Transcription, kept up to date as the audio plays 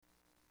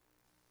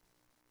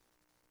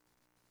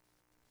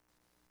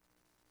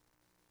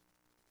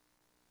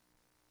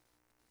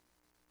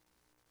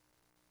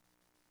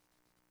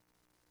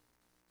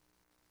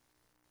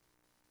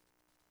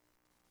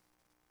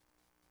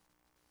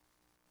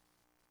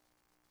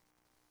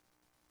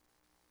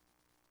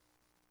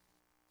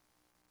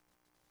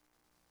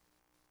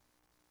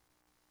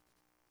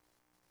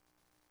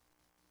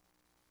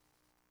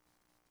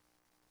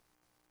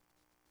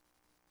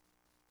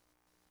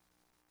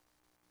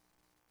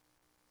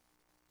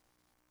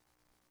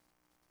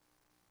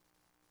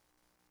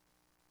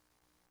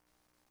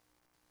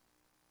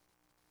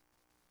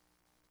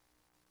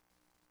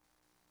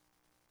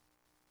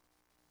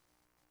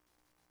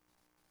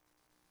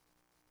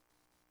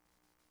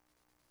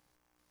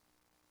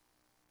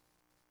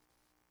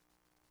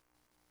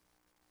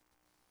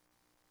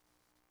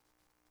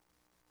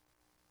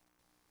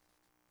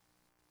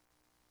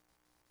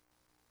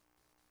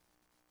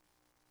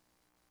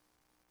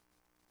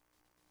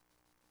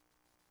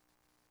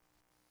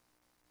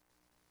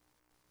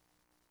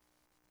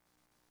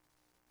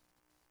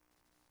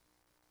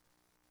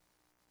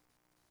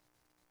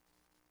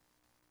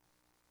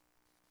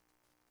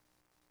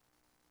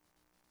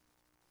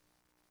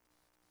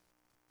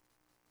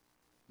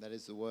That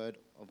is the word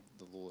of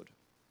the Lord.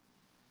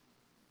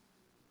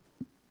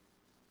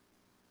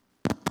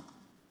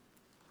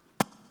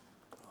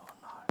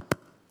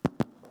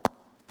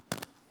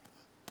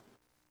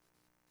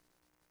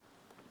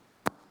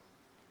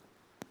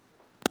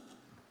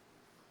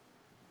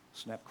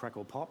 Snap,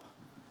 crackle, pop.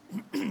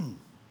 Good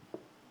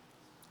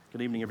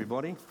evening,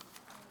 everybody.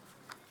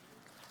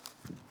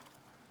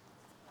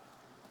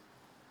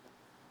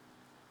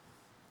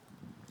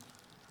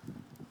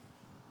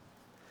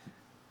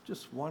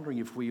 Just wondering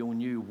if we all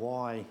knew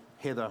why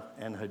Heather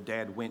and her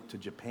dad went to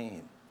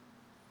Japan.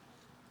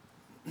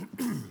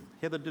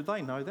 Heather, did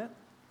they know that?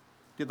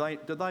 Did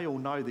they all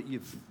know that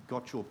you've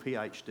got your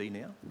PhD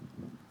now?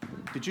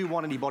 Did you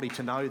want anybody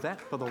to know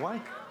that, by the way?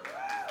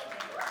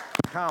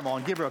 Come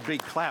on, give her a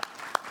big clap.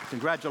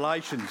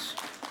 Congratulations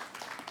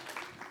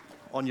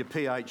on your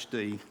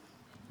PhD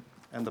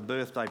and the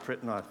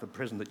the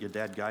present that your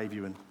dad gave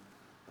you, and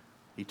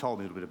he told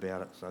me a little bit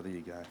about it, so there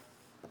you go.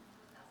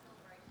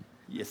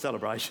 Yeah,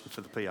 celebration for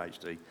the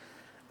PhD,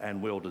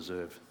 and well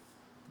deserved.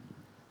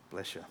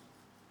 Bless you.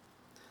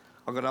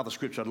 I've got another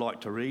scripture I'd like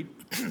to read,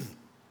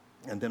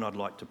 and then I'd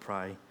like to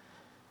pray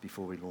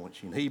before we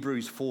launch in.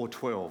 Hebrews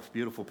 4:12,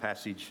 beautiful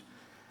passage,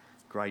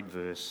 great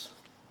verse.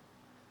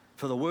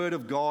 For the word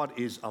of God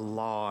is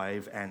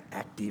alive and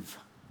active,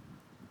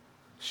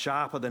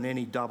 sharper than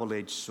any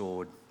double-edged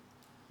sword.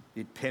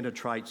 It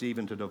penetrates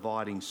even to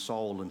dividing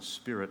soul and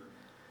spirit,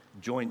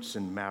 joints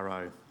and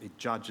marrow. It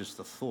judges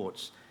the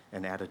thoughts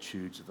and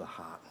attitudes of the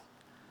heart.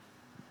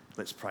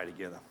 Let's pray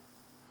together.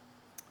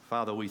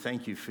 Father, we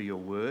thank you for your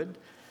word,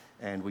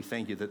 and we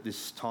thank you that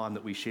this time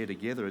that we share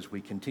together as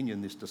we continue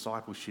in this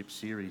discipleship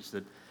series,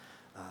 that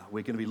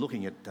we're going to be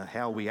looking at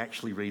how we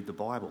actually read the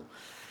Bible.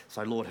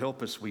 So, Lord,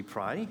 help us, we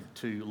pray,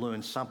 to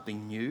learn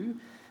something new.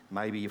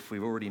 Maybe if we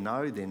already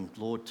know, then,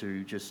 Lord,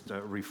 to just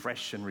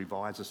refresh and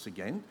revise us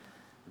again,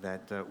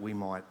 that we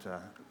might,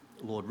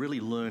 Lord, really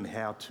learn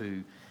how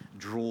to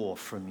draw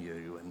from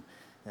you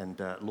and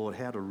Lord,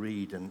 how to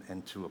read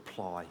and to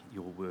apply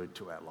your word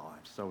to our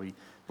lives. So we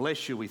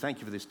bless you. We thank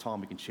you for this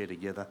time we can share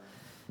together.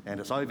 And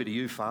it's over to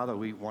you, Father.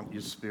 We want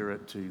your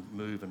Spirit to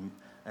move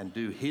and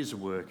do his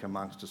work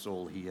amongst us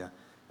all here.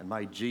 And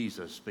may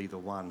Jesus be the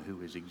one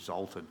who is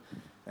exalted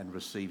and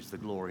receives the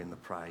glory and the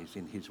praise.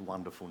 In his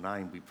wonderful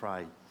name we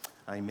pray.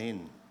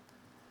 Amen.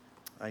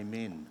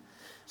 Amen.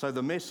 So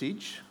the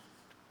message,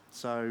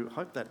 so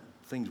hope that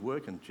thing's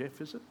working,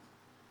 Jeff, is it?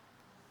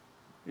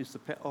 Is the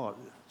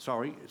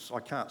I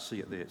can't see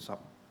it there. It's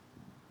up.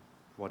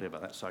 Whatever,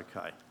 that's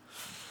okay.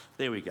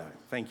 There we go.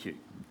 Thank you.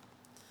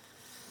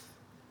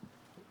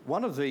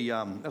 One of the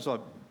as I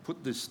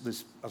put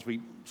this as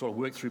we sort of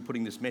work through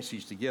putting this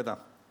message together,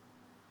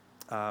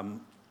 one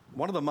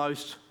of the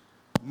most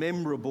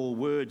memorable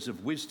words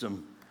of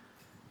wisdom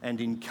and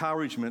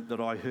encouragement that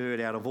I heard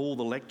out of all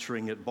the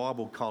lecturing at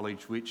Bible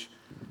College, which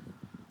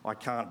I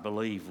can't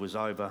believe was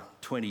over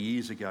 20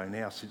 years ago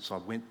now since I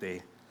went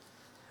there,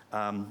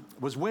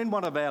 was when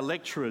one of our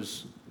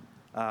lecturers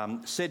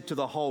said to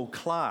the whole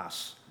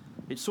class,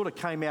 it sort of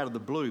came out of the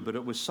blue, but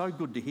it was so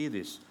good to hear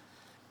this.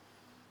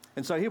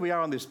 And so here we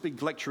are on this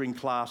big lecturing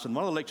class, and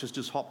one of the lecturers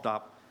just hopped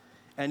up,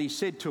 and he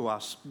said to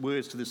us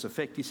words to this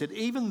effect. He said,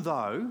 even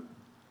though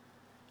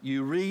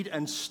you read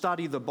and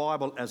study the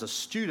Bible as a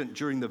student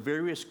during the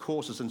various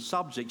courses and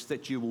subjects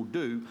that you will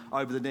do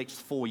over the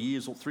next 4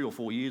 years or 3 or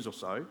 4 years or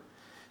so,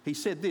 he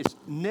said this,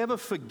 never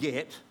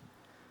forget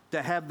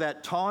to have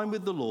that time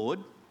with the Lord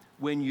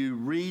when you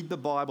read the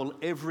Bible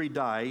every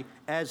day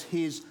as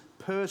his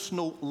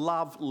personal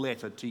love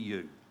letter to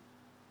you.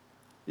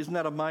 Isn't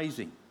that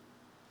amazing?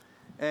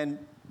 And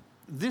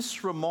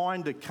this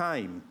reminder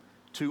came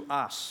to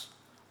us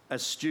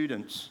as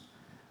students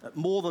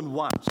more than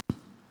once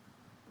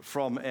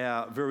from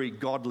our very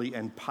godly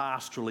and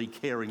pastorally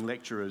caring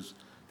lecturers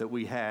that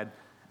we had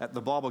at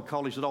the Bible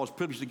College that I was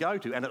privileged to go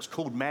to. And it's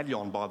called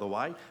Malyon, by the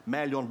way.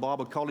 Malyon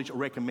Bible College,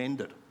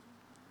 recommended.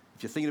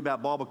 If you're thinking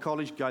about Bible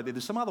College, go there.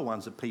 There's some other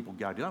ones that people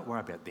go to. Don't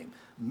worry about them.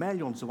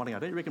 Malyon's the one to go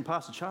to. You reckon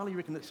Pastor Charlie, you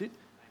reckon that's it?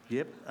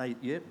 Yep.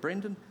 Yep.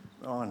 Brendan?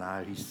 Oh,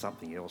 no, he's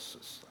something else.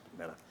 It doesn't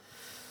matter.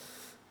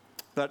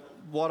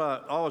 But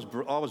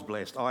I was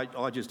blessed.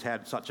 I just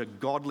had such a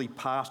godly,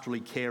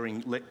 pastorally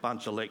caring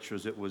bunch of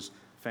lecturers. It was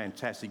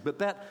fantastic.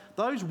 But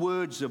those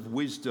words of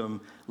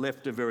wisdom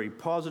left a very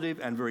positive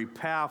and very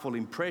powerful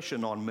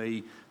impression on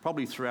me,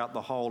 probably throughout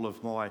the whole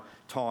of my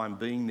time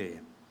being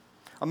there.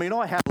 I mean,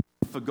 I had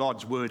a love for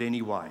God's word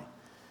anyway.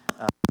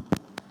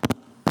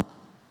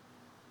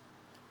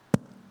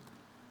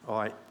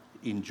 I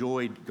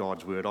enjoyed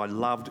God's word. I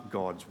loved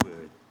God's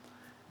word.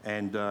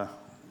 And I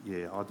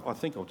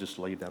think I'll just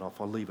leave that off.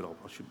 I'll leave it off.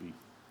 I should be,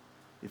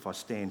 if I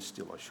stand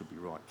still, I should be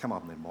right. Come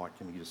up there, Mike.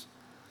 Can you just...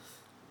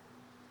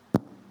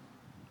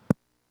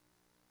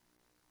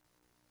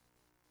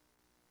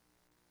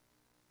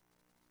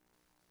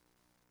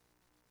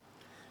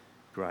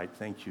 Great,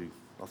 thank you.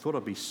 I thought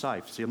I'd be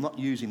safe. See, I'm not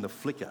using the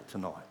flicker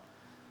tonight.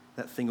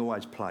 That thing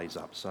always plays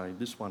up, so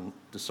this one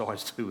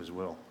decides to as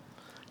well.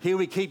 Here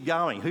we keep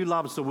going. Who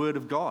loves the Word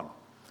of God?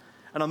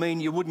 And I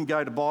mean, you wouldn't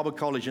go to Bible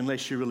college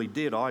unless you really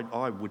did.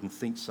 I wouldn't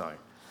think so.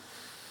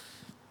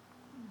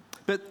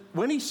 But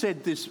when he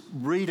said this,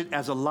 read it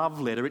as a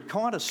love letter, it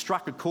kind of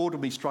struck a chord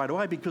with me straight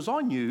away because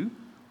I knew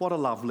what a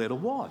love letter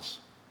was.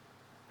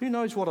 Who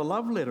knows what a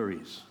love letter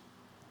is?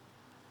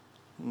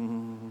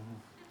 Come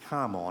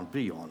on,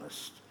 be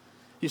honest.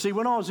 You see,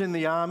 when I was in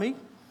the army,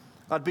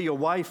 I'd be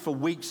away for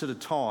weeks at a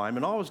time,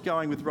 and I was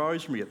going with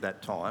Rosemary at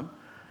that time.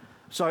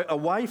 So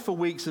away for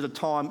weeks at a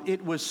time,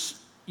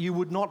 you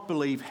would not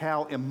believe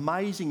how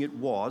amazing it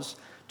was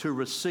to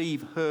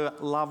receive her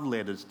love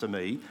letters to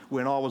me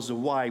when I was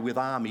away with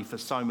army for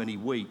so many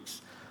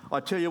weeks. I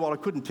tell you what, I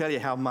couldn't tell you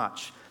how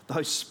much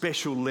those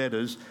special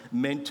letters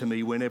meant to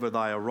me whenever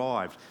they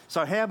arrived.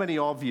 So how many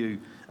of you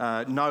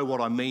know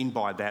what I mean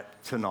by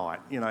that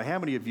tonight? You know, how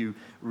many of you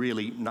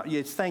really know?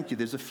 Yes, thank you.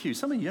 There's a few.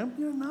 Some of you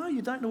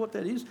don't know what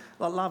that is.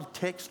 I love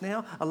text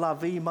now. I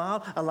love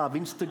email. I love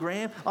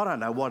Instagram. I don't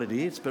know what it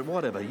is, but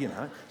whatever, you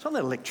know. It's all that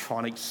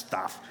electronic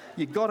stuff.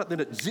 You got it, then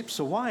it zips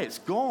away. It's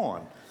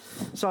gone.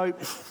 So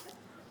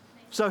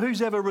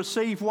who's ever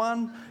received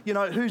one? You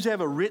know, who's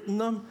ever written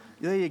them?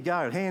 There you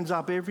go. Hands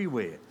up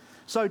everywhere.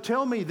 So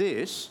tell me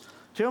this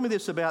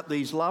about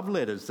these love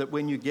letters that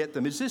when you get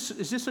them, is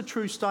this a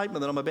true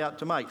statement that I'm about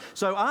to make?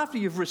 So after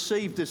you've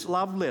received this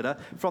love letter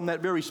from that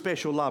very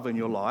special love in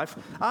your life,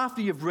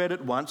 after you've read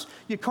it once,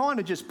 you kind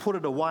of just put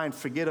it away and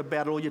forget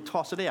about it or you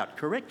toss it out,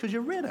 correct? Because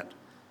you read it.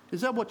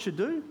 Is that what you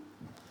do?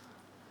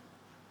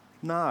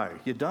 No,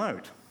 you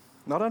don't.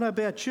 I don't know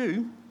about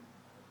you,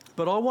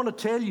 but I want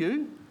to tell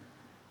you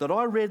that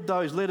I read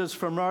those letters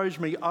from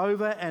Rosemary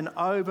over and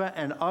over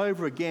and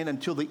over again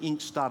until the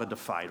ink started to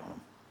fade on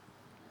them.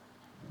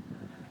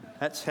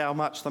 That's how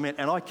much they meant.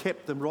 And I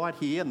kept them right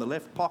here in the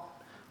left pocket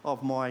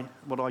of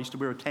what I used to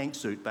wear a tank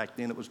suit back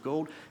then it was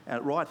called,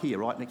 right here,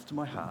 right next to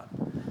my heart.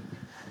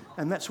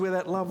 And that's where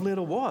that love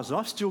letter was.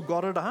 I've still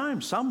got it at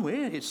home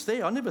somewhere. It's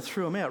there. I never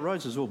threw them out.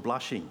 Rose is all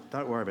blushing.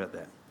 Don't worry about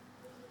that.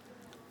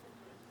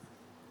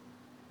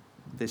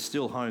 They're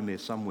still home there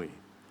somewhere.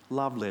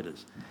 Love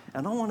letters.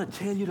 And I want to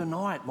tell you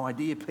tonight, my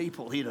dear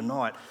people here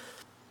tonight,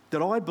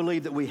 that I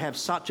believe that we have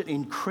such an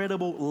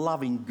incredible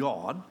loving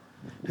God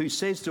who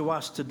says to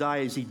us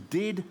today, as he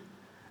did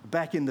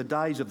back in the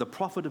days of the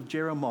prophet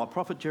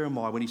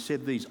Jeremiah, when he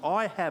said these,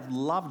 I have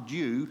loved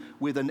you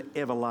with an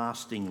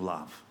everlasting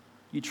love.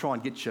 You try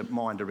and get your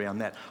mind around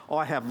that.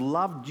 I have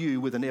loved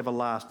you with an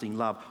everlasting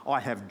love. I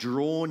have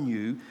drawn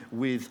you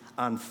with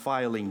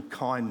unfailing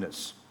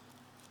kindness.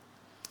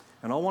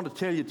 And I want to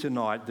tell you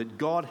tonight that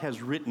God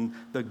has written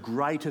the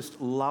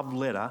greatest love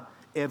letter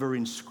ever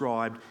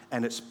inscribed,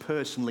 and it's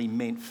personally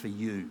meant for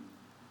you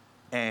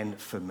and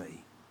for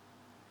me.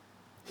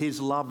 His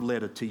love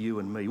letter to you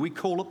and me. We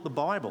call it the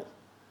Bible,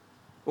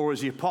 or as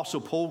the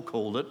Apostle Paul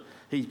called it,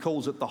 he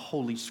calls it the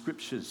Holy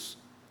Scriptures.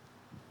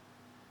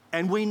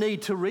 And we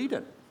need to read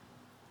it.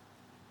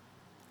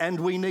 And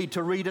we need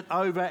to read it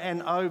over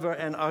and over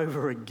and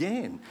over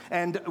again.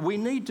 And we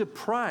need to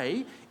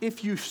pray.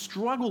 If you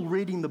struggle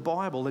reading the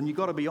Bible, and you've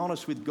got to be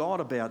honest with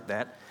God about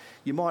that,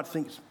 you might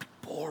think it's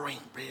boring,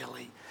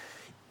 really.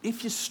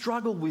 If you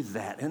struggle with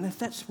that, and if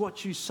that's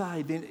what you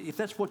say, then if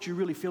that's what you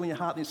really feel in your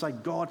heart, then say,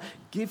 God,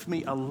 give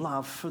me a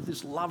love for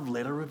this love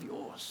letter of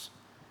yours.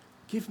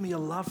 Give me a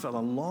love and a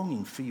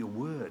longing for your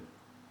word.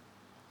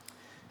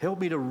 Help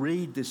me to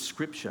read this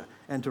scripture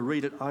and to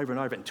read it over and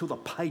over until the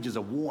pages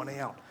are worn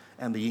out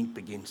and the ink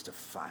begins to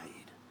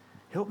fade.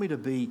 Help me to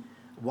be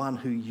one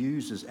who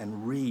uses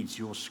and reads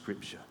your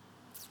scripture.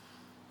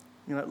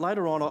 You know,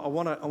 later on, I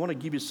want to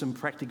give you some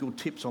practical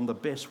tips on the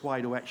best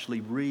way to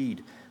actually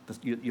read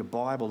your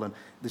Bible and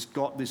this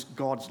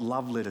God's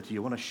love letter to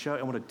you. I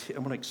want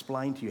to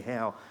explain to you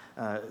how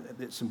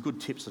there's some good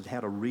tips on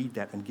how to read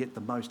that and get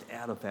the most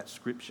out of that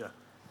scripture.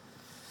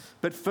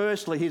 But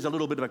firstly, here's a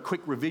little bit of a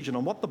quick revision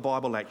on what the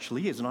Bible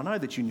actually is. And I know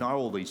that you know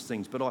all these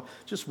things, but I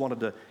just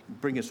wanted to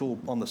bring us all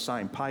on the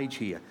same page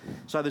here.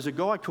 So there's a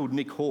guy called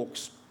Nick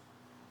Hawkes,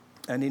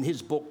 and in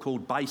his book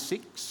called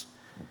Basics,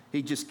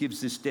 he just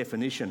gives this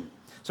definition.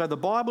 So the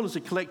Bible is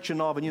a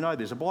collection of, and you know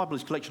this, a Bible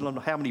is a collection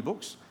of how many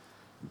books?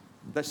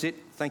 That's it.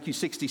 Thank you.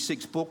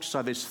 66 books.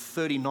 So there's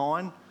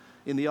 39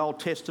 in the Old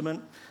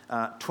Testament,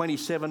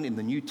 27 in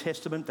the New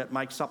Testament. That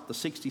makes up the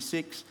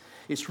 66.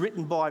 It's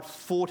written by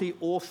 40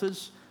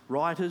 authors,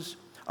 writers,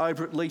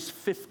 over at least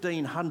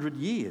 1,500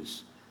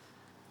 years.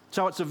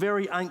 So it's a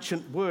very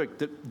ancient work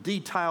that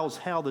details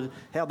how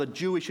the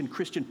Jewish and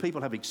Christian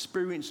people have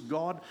experienced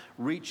God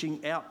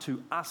reaching out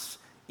to us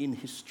in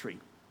history.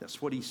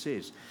 That's what he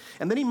says.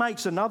 And then he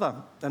makes another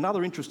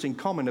interesting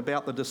comment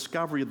about the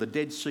discovery of the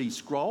Dead Sea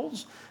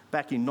Scrolls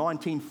back in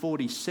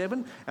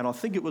 1947. And I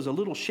think it was a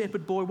little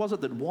shepherd boy, was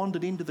it, that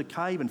wandered into the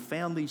cave and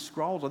found these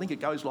scrolls? I think it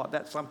goes like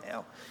that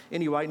somehow.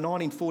 Anyway,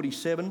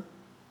 1947.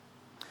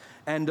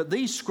 And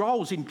these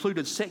scrolls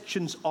included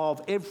sections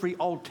of every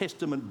Old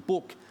Testament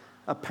book,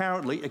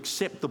 apparently,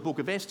 except the book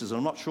of Esther.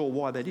 I'm not sure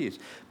why that is.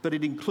 But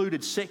it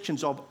included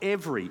sections of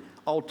every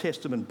Old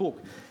Testament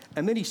book.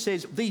 And then he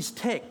says these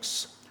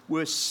texts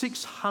were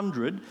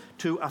 600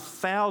 to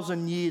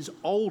 1,000 years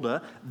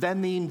older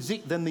than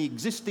the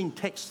existing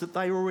texts that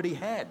they already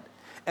had.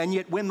 And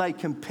yet when they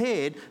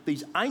compared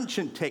these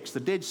ancient texts, the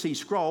Dead Sea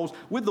Scrolls,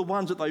 with the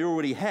ones that they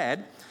already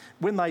had,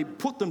 when they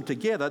put them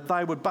together,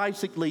 they were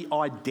basically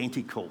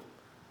identical.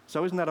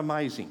 So isn't that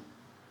amazing?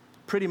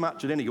 Pretty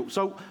much identical.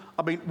 So,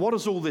 I mean, what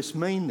does all this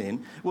mean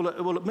then?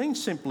 Well, it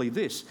means simply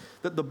this,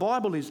 that the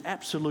Bible is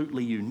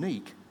absolutely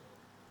unique.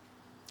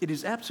 It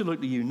is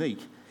absolutely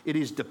unique. It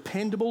is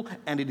dependable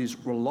and it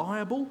is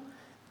reliable,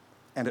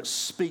 and it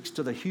speaks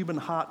to the human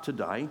heart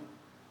today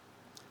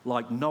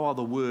like no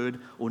other word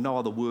or no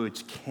other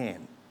words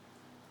can.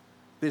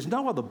 There's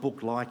no other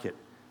book like it.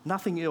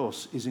 Nothing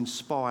else is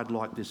inspired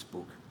like this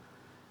book.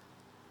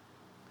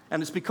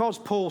 And it's because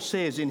Paul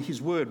says in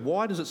his word,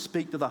 why does it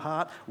speak to the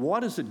heart? Why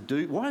is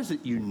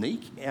it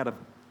unique out of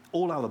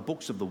all other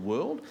books of the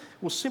world?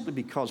 Well, simply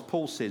because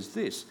Paul says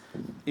this.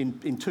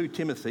 In 2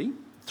 Timothy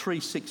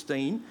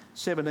 3:16,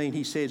 17,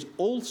 he says,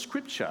 all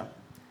scripture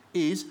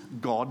is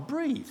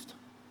God-breathed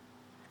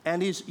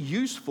and is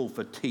useful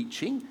for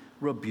teaching,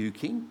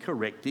 rebuking,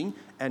 correcting,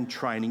 and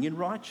training in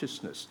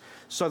righteousness,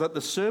 so that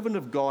the servant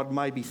of God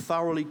may be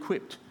thoroughly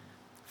equipped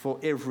for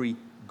every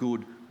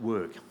good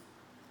work.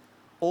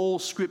 All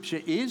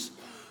scripture is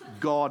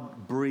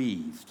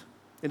God-breathed.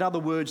 In other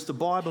words, the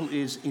Bible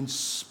is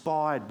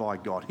inspired by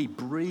God. He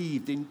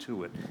breathed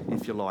into it,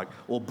 if you like,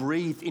 or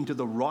breathed into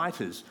the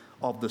writers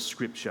of the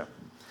scripture.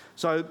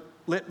 So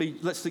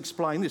let's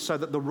explain this. So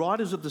that the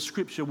writers of the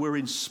scripture were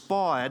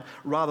inspired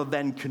rather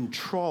than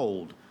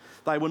controlled.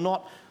 They were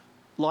not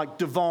like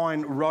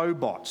divine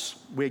robots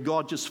where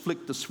God just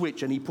flicked the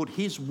switch and he put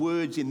his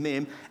words in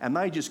them and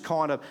they just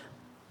kind of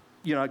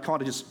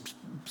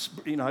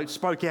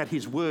spoke out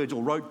his words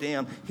or wrote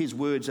down his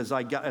words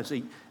as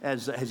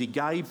he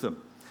gave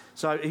them.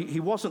 So he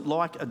wasn't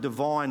like a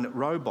divine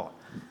robot,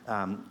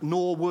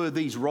 nor were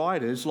these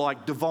writers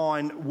like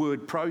divine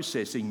word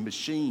processing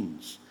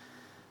machines.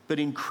 But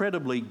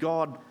incredibly,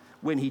 God,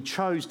 when he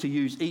chose to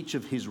use each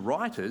of his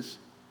writers,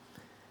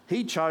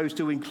 he chose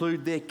to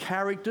include their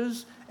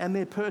characters and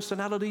their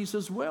personalities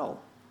as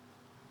well,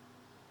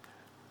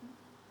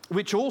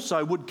 which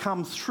also would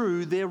come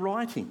through their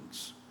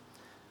writings.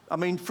 I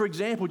mean, for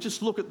example,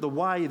 just look at the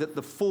way that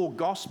the four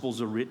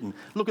Gospels are written.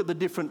 Look at the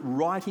different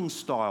writing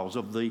styles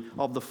of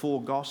the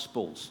four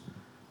Gospels,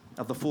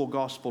 of the four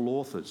Gospel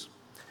authors.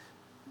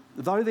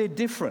 Though they're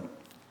different,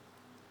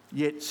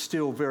 yet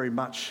still very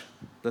much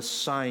the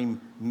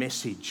same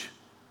message.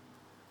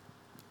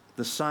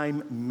 The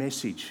same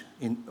message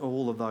in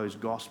all of those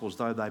Gospels,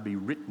 though they be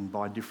written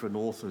by different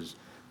authors.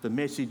 The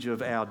message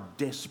of our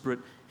desperate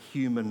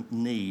human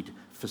need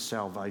for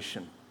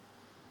salvation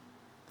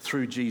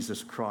through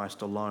Jesus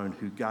Christ alone,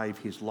 who gave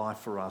his life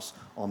for us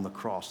on the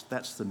cross.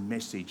 That's the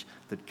message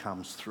that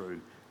comes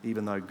through,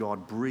 even though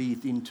God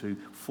breathed into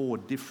four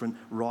different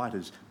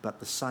writers, but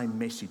the same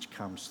message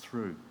comes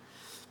through.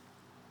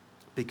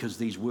 Because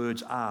these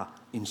words are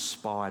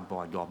inspired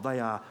by God. They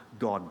are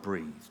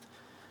God-breathed.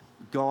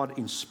 God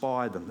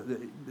inspired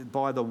them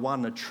by the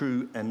one, a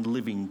true and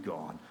living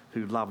God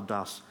who loved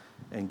us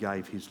and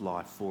gave his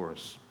life for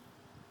us.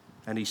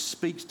 And he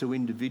speaks to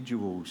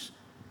individuals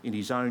in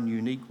his own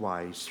unique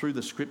ways through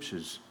the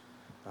scriptures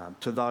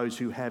to those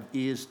who have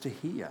ears to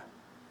hear.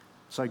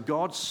 So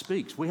God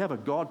speaks. We have a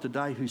God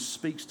today who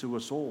speaks to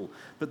us all.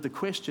 But the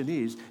question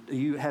is, do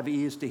you have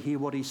ears to hear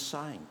what he's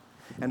saying?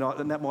 And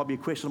that might be a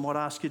question I might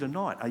ask you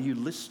tonight. Are you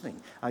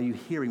listening? Are you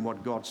hearing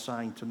what God's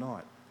saying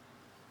tonight?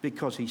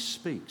 Because he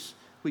speaks.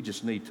 We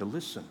just need to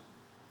listen.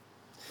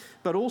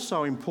 But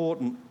also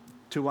important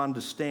to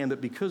understand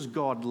that because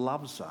God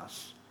loves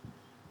us,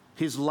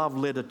 his love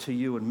letter to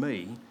you and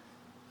me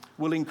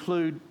will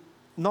include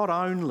not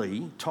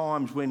only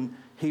times when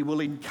he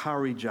will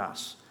encourage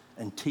us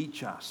and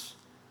teach us,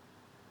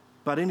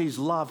 but in his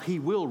love he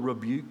will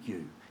rebuke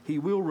you. He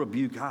will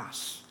rebuke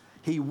us.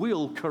 He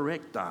will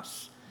correct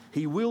us.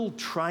 He will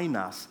train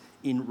us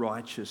in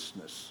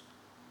righteousness.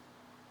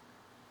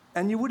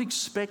 And you would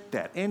expect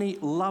that. Any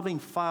loving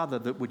father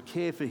that would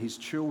care for his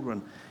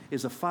children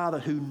is a father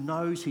who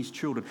knows his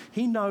children.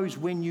 He knows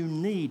when you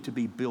need to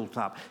be built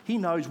up. He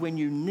knows when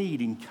you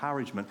need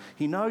encouragement.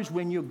 He knows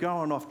when you're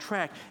going off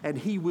track, and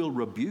he will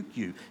rebuke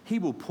you. He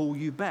will pull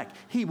you back.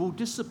 He will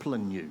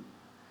discipline you.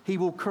 He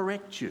will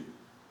correct you.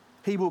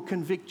 He will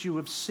convict you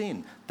of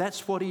sin.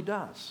 That's what he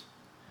does.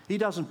 He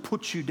doesn't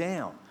put you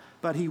down,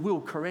 but he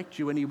will correct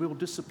you and he will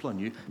discipline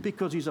you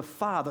because he's a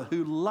father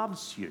who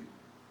loves you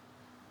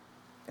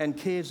and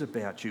cares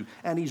about you,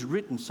 and he's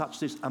written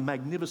a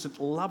magnificent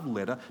love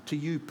letter to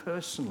you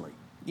personally,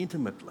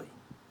 intimately.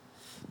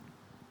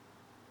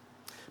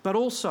 But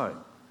also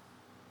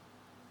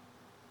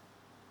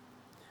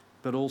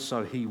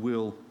he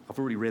will, I've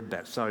already read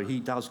that, so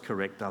he does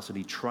correct us and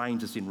he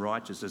trains us in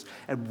righteousness.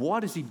 And why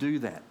does he do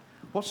that?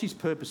 What's his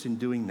purpose in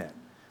doing that?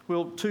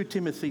 Well, 2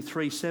 Timothy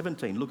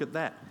 3:17, look at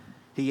that.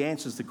 He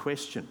answers the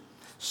question,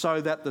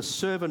 so that the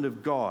servant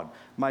of God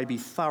may be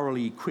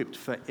thoroughly equipped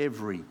for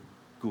every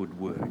good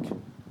work.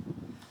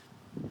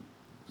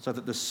 so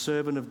that the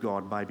servant of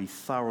God may be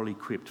thoroughly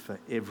equipped for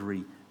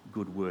every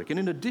good work. And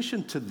in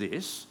addition to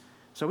this,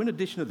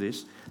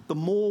 the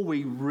more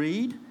we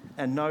read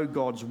and know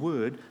God's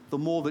word, the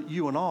more that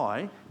you and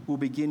I will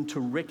begin to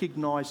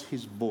recognise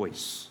his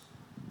voice.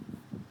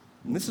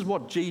 And this is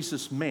what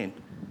Jesus meant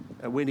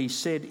when he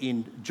said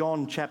in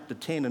John chapter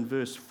 10 and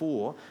verse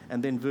 4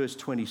 and then verse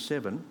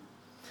 27,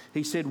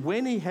 he said,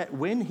 when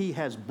he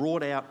has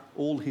brought out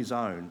all his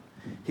own,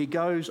 he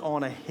goes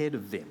on ahead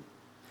of them,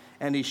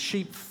 and his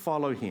sheep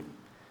follow him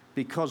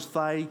because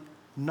they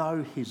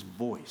know his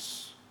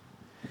voice.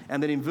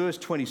 And then in verse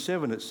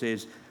 27 it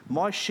says,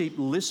 my sheep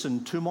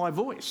listen to my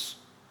voice.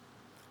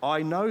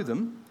 I know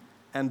them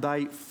and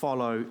they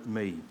follow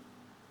me.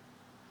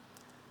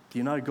 Do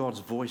you know God's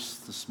voice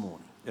this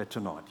morning,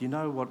 tonight? Do you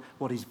know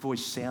what his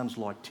voice sounds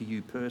like to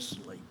you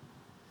personally?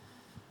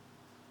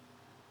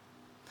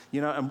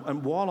 You know,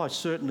 and while I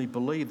certainly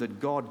believe that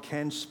God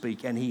can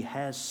speak, and he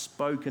has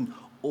spoken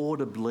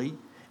audibly,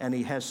 and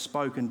he has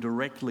spoken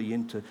directly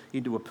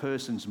into a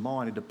person's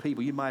mind, into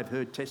people. You may have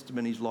heard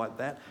testimonies like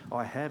that.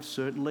 I have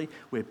certainly,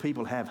 where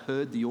people have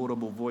heard the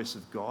audible voice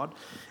of God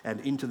and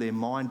into their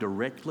mind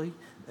directly,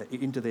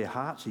 into their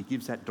hearts. He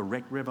gives that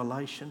direct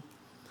revelation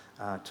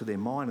to their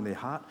mind and their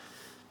heart.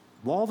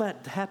 While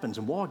that happens,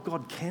 and while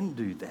God can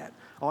do that,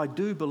 I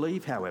do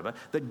believe, however,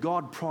 that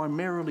God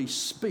primarily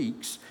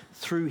speaks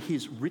through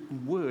his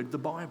written word, the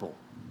Bible,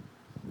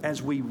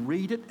 as we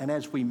read it and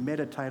as we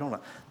meditate on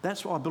it.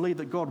 That's why I believe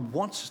that God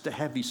wants us to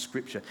have his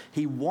scripture.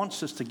 He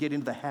wants us to get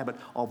into the habit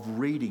of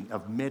reading,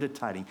 of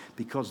meditating,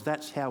 because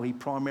that's how he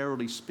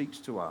primarily speaks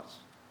to us.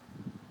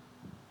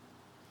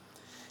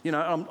 You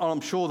know,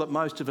 I'm sure that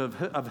most of us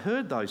have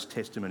heard those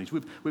testimonies.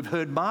 We've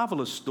heard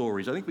marvellous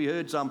stories. I think we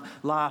heard some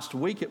last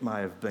week, it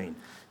may have been.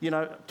 You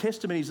know,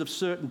 testimonies of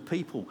certain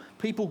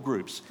people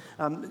groups,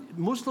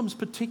 Muslims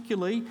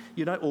particularly,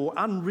 you know, or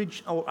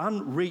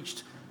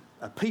unreached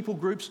people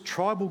groups,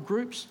 tribal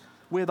groups,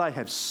 where they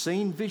have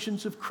seen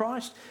visions of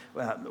Christ,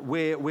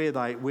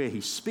 where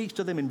he speaks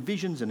to them in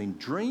visions and in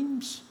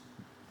dreams.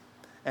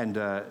 And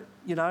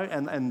you know,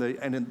 and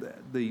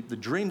the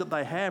dream that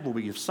they have will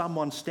be of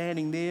someone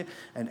standing there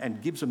and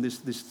gives them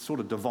this sort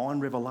of divine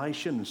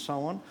revelation and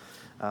so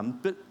on.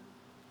 But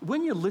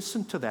when you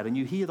listen to that and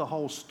you hear the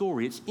whole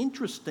story, it's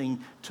interesting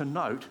to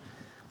note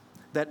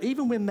that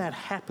even when that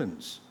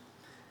happens,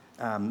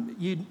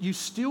 you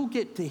still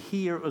get to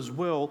hear as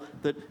well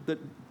that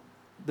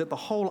the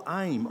whole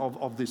aim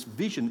of this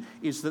vision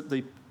is that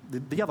the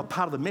other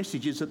part of the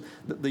message is that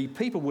the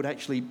people would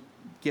actually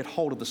get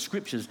hold of the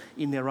scriptures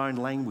in their own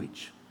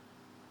language.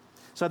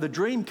 So the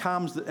dream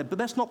comes, but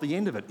that's not the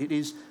end of it. It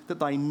is that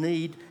they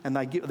need, and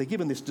they're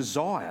given this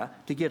desire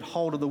to get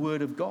hold of the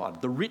Word of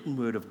God, the written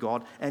Word of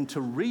God, and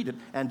to read it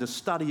and to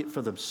study it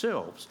for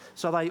themselves.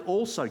 So they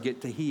also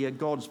get to hear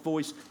God's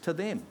voice to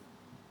them.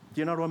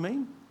 Do you know what I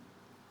mean?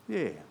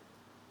 Yeah.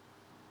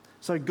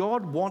 So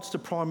God wants to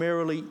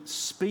primarily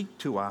speak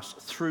to us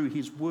through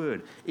his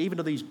Word, even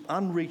to these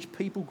unreached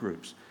people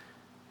groups,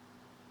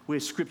 where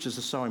scriptures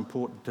are so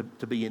important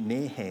to be in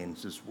their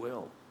hands as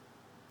well.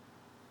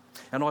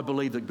 And I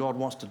believe that God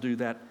wants to do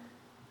that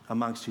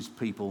amongst his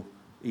people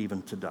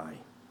even today.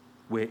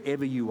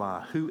 Wherever you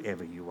are,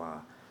 whoever you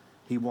are,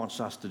 he wants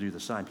us to do the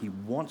same. He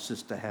wants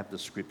us to have the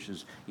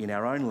scriptures in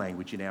our own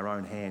language, in our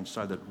own hands,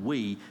 so that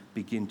we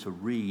begin to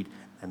read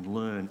and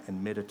learn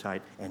and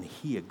meditate and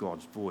hear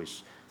God's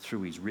voice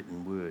through his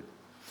written word.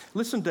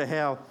 Listen to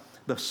how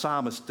the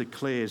psalmist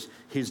declares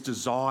his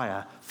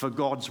desire for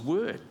God's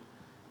word.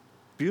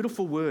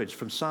 Beautiful words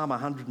from Psalm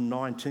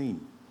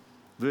 119,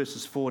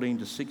 verses 14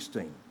 to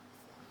 16.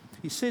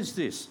 He says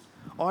this,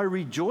 I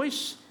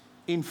rejoice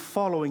in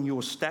following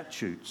your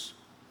statutes,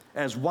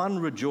 as one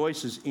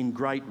rejoices in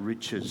great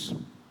riches.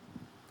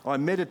 I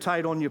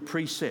meditate on your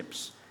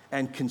precepts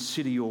and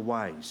consider your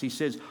ways. He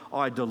says,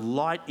 I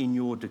delight in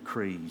your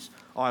decrees.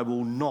 I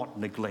will not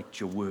neglect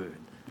your word.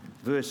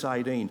 Verse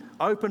 18,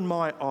 open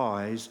my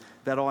eyes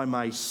that I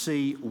may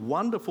see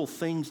wonderful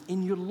things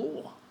in your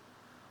law.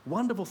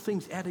 Wonderful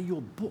things out of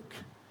your book.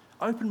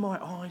 Open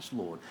my eyes,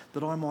 Lord,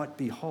 that I might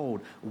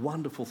behold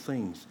wonderful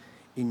things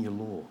in your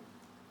law.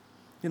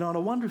 You know, and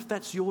I wonder if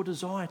that's your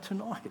desire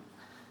tonight,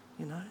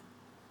 you know,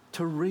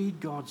 to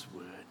read God's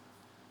word.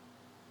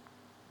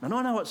 And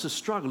I know it's a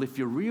struggle. If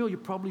you're real, you're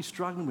probably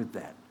struggling with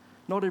that.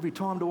 Not every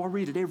time do I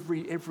read it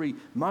every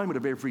moment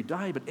of every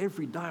day, but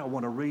every day I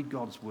want to read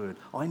God's word.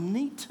 I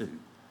need to.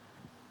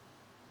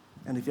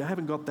 And if you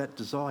haven't got that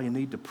desire, you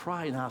need to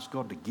pray and ask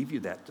God to give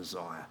you that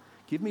desire.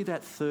 Give me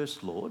that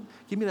thirst, Lord.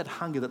 Give me that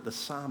hunger that the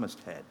psalmist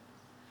had.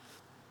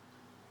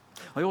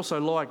 I also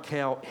like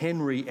how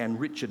Henry and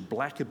Richard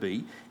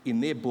Blackaby,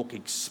 in their book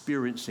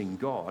Experiencing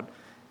God,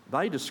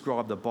 they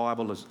describe the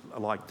Bible as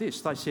like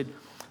this. They say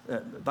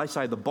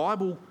the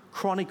Bible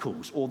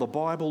chronicles, or the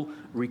Bible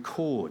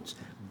records,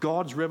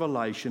 God's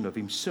revelation of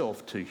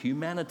himself to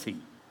humanity.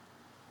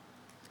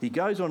 He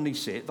goes on and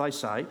they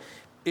say,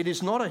 it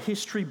is not a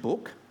history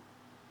book,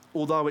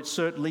 although it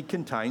certainly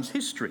contains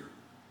history.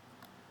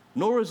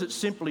 Nor is it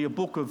simply a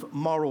book of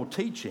moral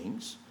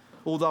teachings,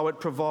 although it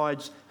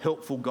provides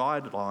helpful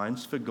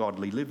guidelines for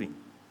godly living.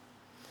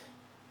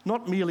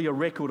 Not merely a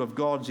record of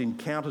God's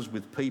encounters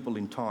with people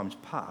in times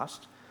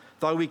past,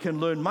 though we can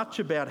learn much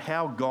about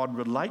how God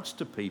relates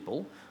to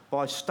people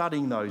by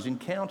studying those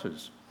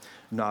encounters.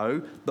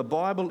 No, the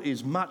Bible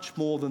is much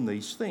more than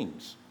these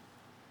things.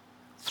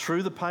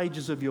 Through the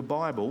pages of your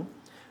Bible,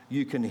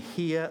 you can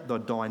hear the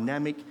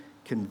dynamic,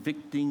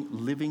 convicting,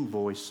 living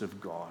voice of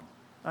God.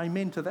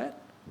 Amen to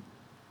that?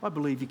 I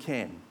believe you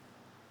can.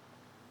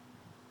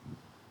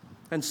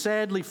 And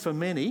sadly for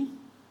many,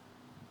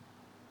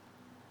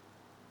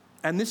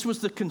 and this was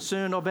the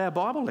concern of our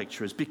Bible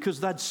lecturers because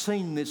they'd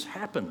seen this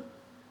happen,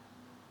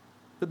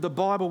 that the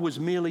Bible was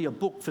merely a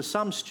book. For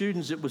some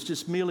students, it was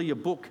just merely a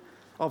book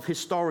of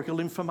historical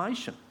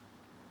information,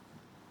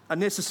 a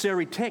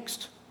necessary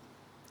text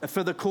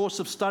for the course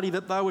of study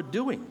that they were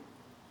doing.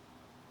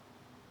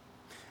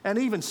 And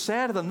even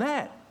sadder than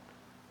that,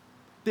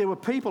 there were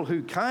people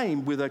who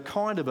came with a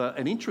kind of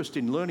an interest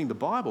in learning the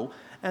Bible,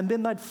 and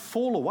then they'd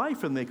fall away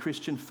from their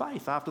Christian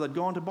faith after they'd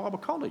gone to Bible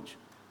college.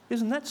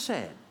 Isn't that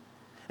sad?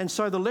 And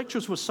so the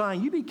lecturers were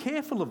saying, you be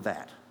careful of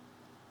that,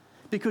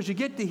 because you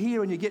get to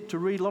hear and you get to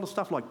read a lot of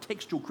stuff like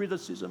textual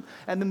criticism,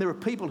 and then there are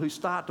people who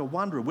start to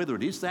wonder whether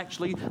it is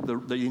actually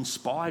the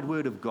inspired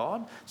word of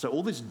God. So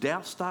all this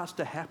doubt starts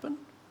to happen,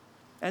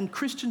 and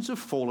Christians have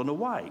fallen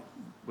away.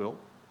 Well,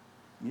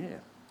 yeah.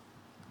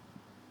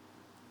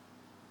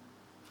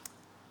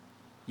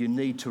 You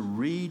need to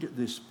read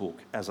this book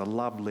as a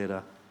love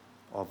letter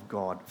of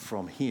God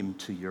from Him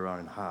to your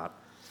own heart.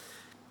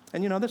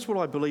 And that's what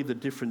I believe the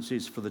difference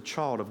is for the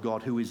child of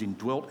God who is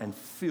indwelt and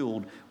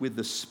filled with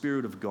the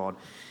Spirit of God,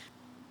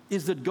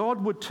 is that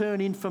God would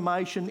turn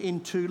information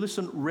into,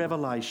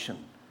 revelation.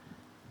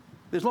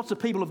 There's lots of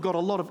people who've got a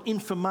lot of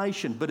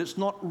information, but it's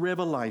not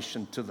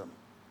revelation to them.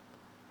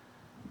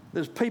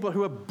 There's people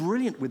who are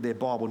brilliant with their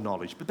Bible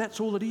knowledge, but that's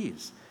all it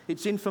is.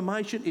 It's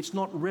information, it's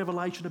not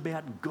revelation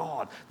about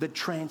God that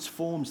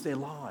transforms their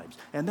lives.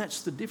 And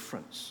that's the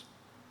difference.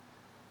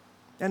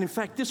 And in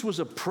fact, this was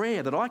a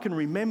prayer that I can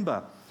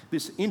remember.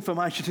 This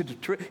information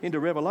into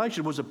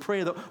revelation was a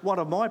prayer that one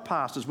of my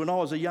pastors, when I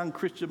was a young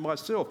Christian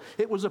myself,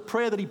 it was a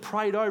prayer that he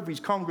prayed over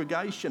his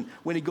congregation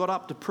when he got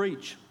up to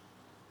preach.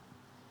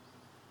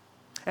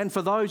 And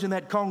for those in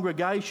that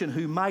congregation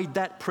who made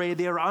that prayer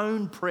their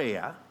own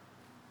prayer,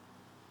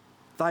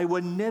 they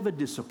were never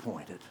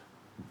disappointed,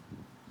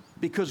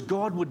 because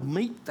God would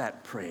meet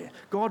that prayer.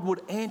 God would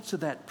answer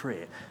that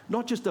prayer.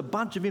 Not just a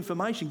bunch of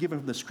information given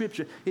from the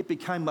Scripture, it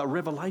became a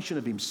revelation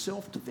of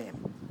Himself to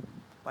them.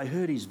 They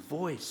heard His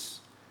voice,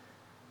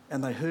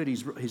 and they heard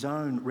His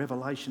own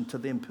revelation to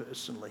them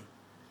personally.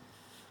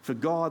 For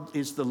God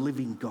is the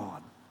living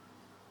God,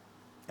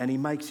 and He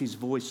makes His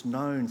voice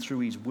known through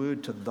His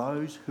word to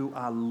those who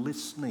are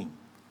listening.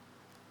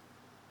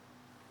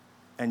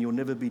 And you'll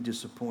never be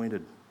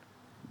disappointed.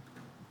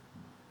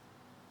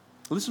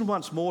 Listen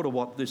once more to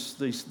what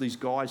these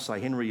guys say,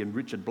 Henry and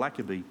Richard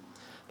Blackaby.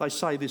 They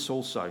say this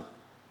also.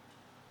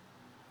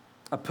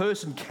 A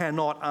person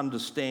cannot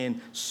understand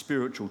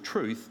spiritual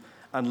truth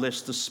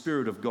unless the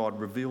Spirit of God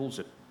reveals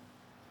it.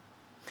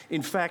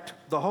 In fact,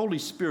 the Holy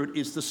Spirit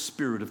is the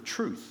Spirit of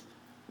truth,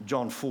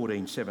 John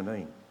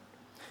 14:17.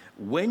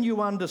 When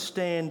you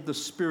understand the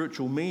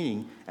spiritual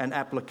meaning and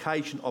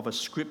application of a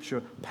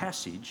scripture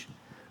passage,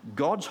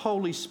 God's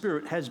Holy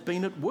Spirit has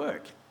been at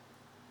work.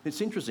 It's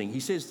interesting.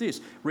 He says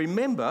this,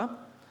 remember,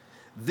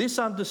 this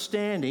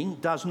understanding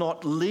does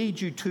not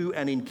lead you to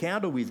an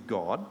encounter with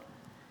God.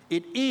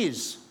 It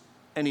is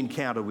an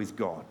encounter with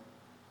God.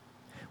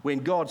 When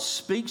God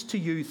speaks to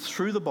you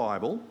through the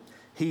Bible,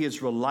 He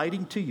is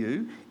relating to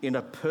you in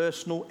a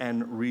personal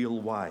and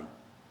real way.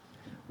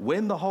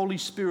 When the Holy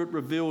Spirit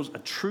reveals a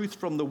truth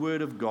from the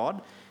Word of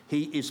God,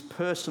 He is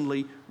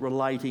personally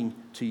relating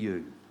to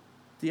you.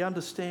 Do you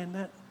understand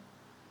that?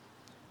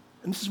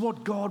 And this is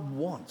what God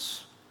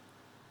wants.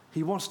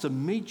 He wants to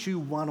meet you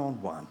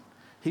one-on-one.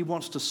 He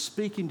wants to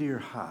speak into your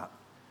heart.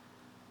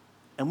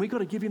 And we've got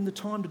to give Him the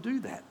time to do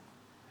that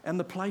and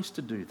the place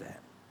to do that.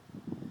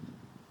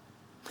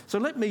 So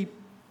let me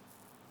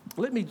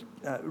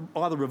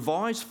either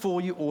revise for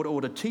you or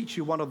to teach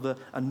you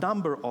a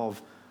number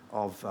of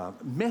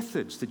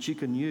methods that you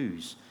can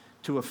use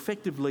to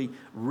effectively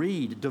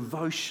read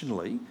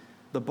devotionally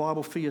the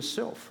Bible for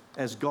yourself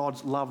as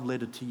God's love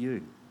letter to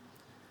you.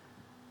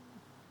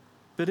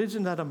 But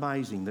isn't that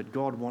amazing that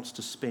God wants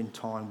to spend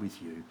time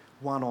with you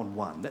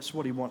one-on-one? That's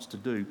what He wants to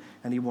do,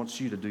 and He wants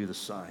you to do the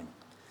same.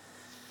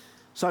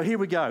 So here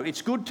we go.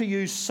 It's good to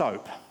use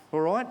soap,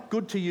 all right?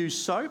 Good to use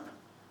soap.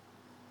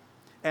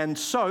 And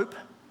soap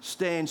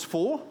stands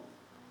for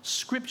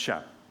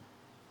Scripture,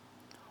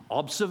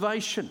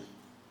 observation,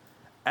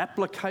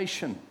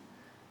 application,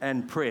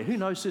 and prayer. Who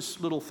knows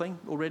this little thing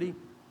already?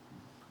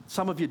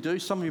 Some of you do.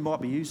 Some of you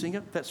might be using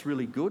it. That's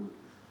really good.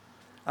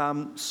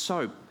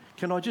 Soap.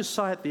 Can I just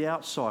say at the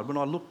outside, when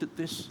I looked at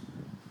this,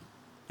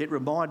 it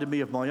reminded me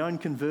of my own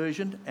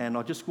conversion, and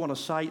I just want to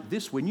say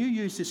this, when you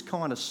use this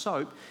kind of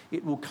soap,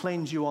 it will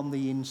cleanse you on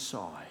the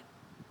inside.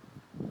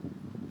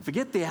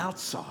 Forget the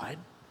outside.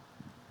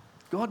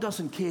 God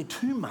doesn't care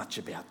too much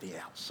about the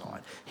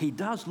outside. He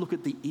does look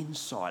at the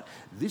inside.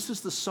 This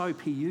is the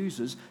soap he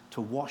uses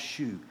to wash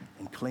you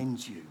and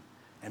cleanse you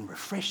and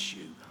refresh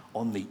you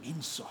on the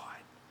inside.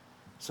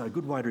 So a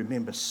good way to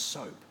remember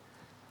soap.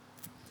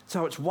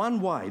 So it's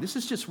one way, this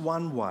is just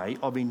one way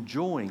of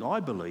enjoying, I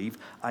believe,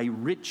 a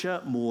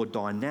richer, more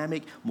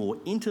dynamic, more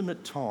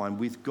intimate time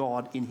with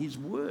God in his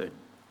word.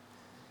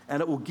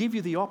 And it will give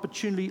you the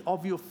opportunity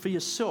for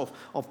yourself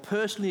of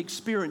personally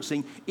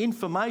experiencing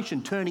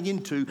information turning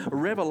into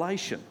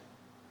revelation.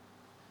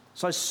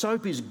 So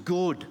soap is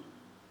good.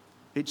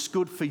 It's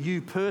good for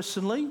you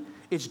personally.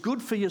 It's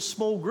good for your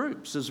small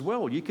groups as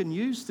well. You can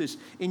use this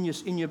in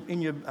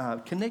your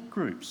connect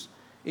groups,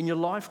 in your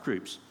life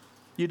groups.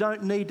 You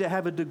don't need to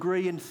have a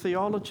degree in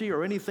theology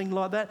or anything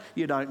like that.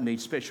 You don't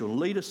need special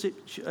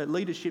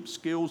leadership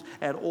skills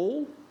at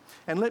all.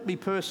 And let me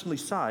personally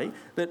say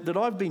that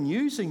I've been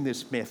using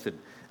this method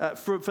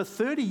for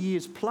 30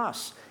 years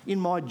plus in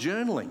my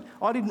journaling.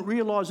 I didn't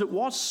realise it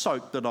was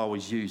soap that I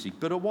was using,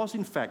 but it was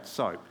in fact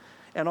soap.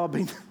 And I've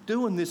been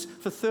doing this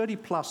for 30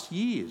 plus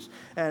years.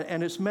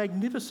 And it's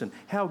magnificent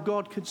how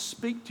God can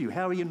speak to you,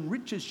 how he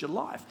enriches your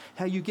life,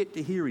 how you get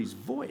to hear his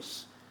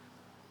voice.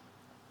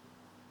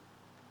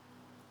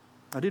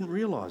 I didn't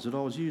realise that I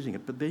was using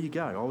it, but there you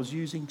go. I was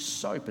using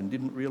soap and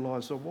didn't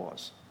realise I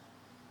was.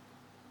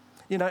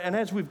 You know, and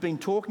as we've been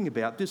talking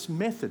about, this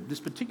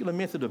particular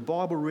method of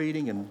Bible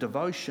reading and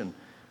devotion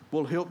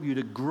will help you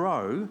to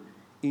grow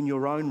in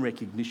your own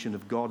recognition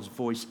of God's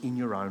voice in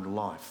your own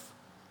life.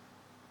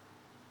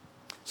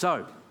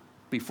 So,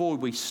 before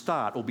you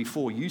start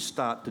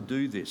to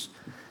do this,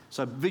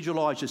 so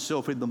visualise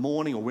yourself in the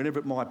morning or whenever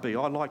it might be.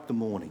 I like the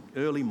morning,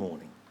 early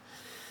morning.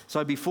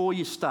 So before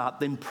you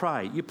start, then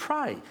pray. You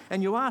pray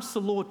and you ask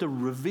the Lord to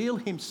reveal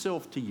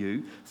himself to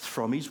you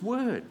from his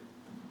word.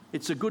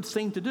 It's a good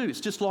thing to do. It's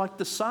just like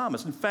the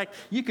psalmist. In fact,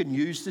 you can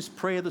use this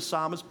prayer the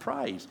psalmist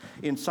prays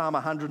in Psalm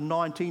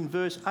 119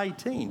 verse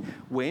 18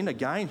 when,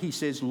 again, he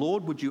says,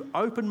 Lord, would you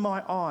open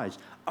my eyes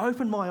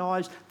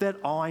that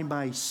I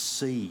may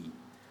see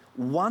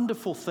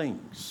wonderful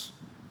things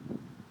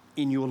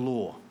in your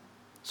law.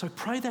 So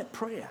pray that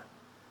prayer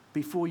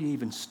before you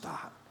even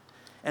start.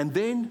 And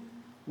then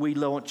we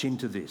launch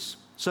into this.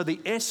 So the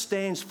S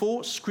stands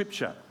for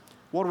Scripture.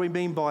 What do we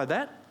mean by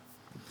that?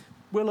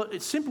 Well,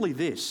 it's simply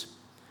this.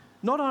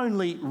 Not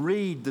only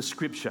read the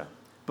Scripture,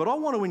 but I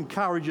want to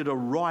encourage you to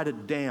write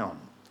it down.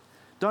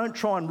 Don't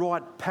try and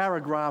write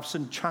paragraphs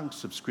and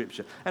chunks of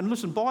Scripture. And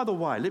listen, by the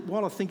way,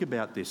 while I think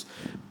about this,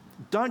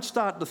 don't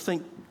start to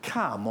think,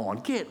 come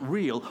on, get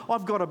real.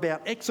 I've got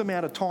about X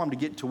amount of time to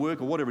get to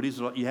work or whatever it is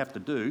that you have to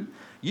do.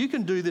 You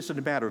can do this in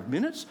a matter of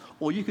minutes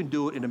or you can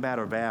do it in a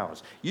matter of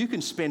hours. You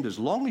can spend as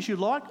long as you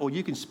like or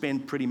you can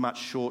spend pretty much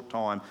short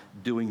time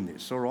doing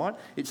this, all right?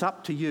 It's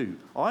up to you.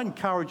 I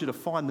encourage you to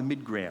find the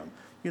mid-ground.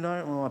 You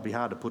know, it'd be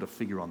hard to put a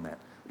figure on that.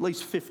 At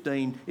least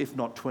 15, if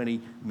not 20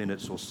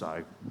 minutes or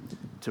so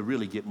to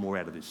really get more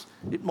out of this.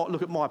 It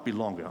might be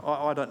longer.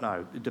 I don't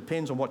know. It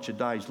depends on what your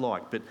day's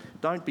like. But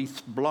don't be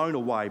blown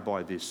away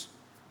by this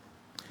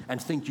and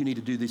think you need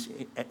to do this,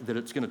 that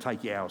it's going to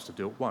take you hours to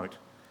do. It won't.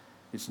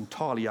 It's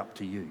entirely up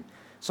to you.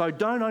 So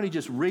don't only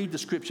just read the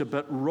Scripture,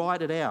 but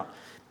write it out.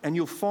 And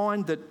you'll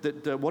find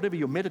that whatever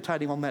you're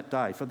meditating on that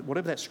day, for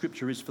whatever that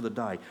Scripture is for the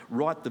day,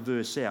 write the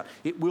verse out.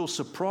 It will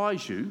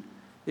surprise you.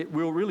 It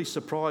will really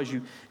surprise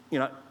you,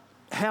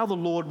 how the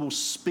Lord will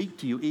speak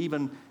to you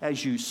even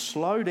as you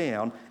slow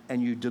down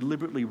and you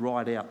deliberately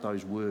write out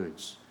those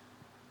words.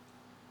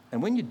 And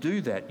when you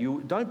do that,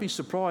 don't be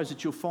surprised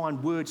that you'll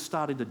find words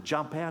starting to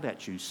jump out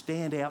at you,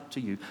 stand out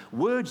to you.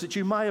 Words that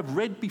you may have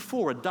read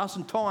before a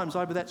dozen times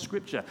over that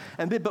Scripture.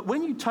 But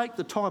when you take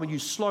the time and you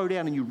slow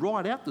down and you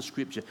write out the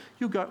Scripture,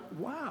 you'll go,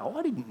 wow,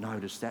 I didn't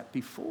notice that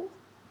before.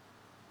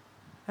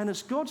 And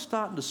it's God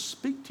starting to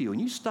speak to you and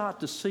you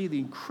start to see the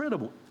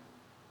incredible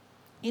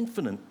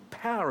infinite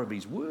power of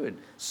his word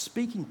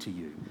speaking to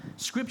you.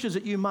 Scriptures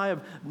that you may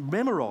have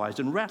memorised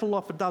and rattled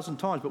off a dozen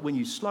times, but when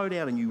you slow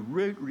down and you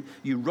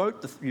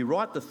write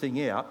the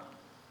thing out,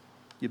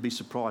 you'd be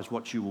surprised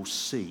what you will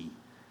see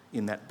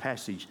in that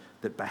passage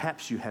that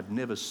perhaps you have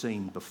never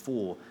seen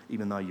before,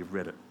 even though you've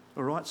read it.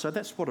 All right, so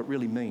that's what it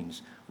really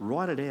means.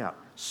 Write it out,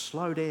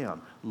 slow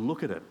down,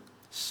 look at it,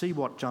 see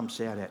what jumps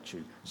out at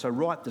you. So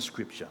write the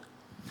Scripture.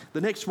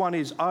 The next one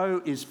is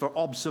O is for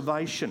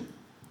observation.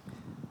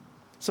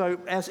 So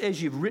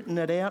as you've written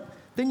it out,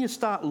 then you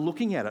start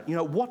looking at it.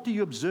 What do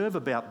you observe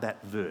about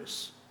that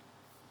verse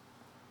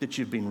that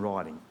you've been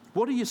writing?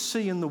 What do you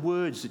see in the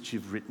words that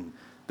you've written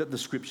that the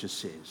Scripture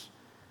says?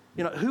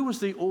 Who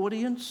was the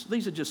audience?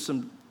 These are just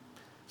some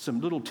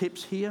little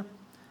tips here.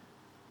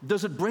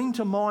 Does it bring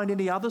to mind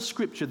any other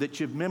Scripture that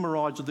you've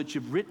memorised or that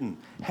you've written?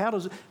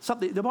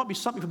 There might be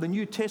something from the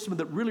New Testament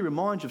that really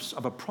reminds you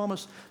of a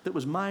promise that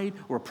was made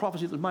or a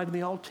prophecy that was made in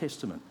the Old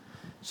Testament.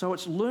 So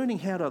it's learning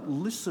how to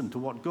listen to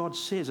what God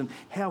says and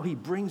how he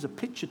brings a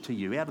picture to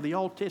you out of the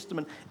Old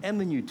Testament and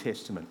the New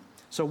Testament.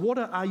 So what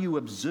are you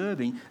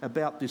observing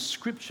about this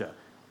Scripture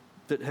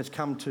that has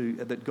come to,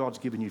 that God's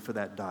given you for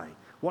that day?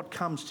 What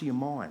comes to your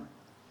mind?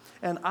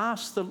 and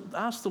ask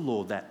the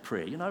Lord that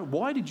prayer. You know,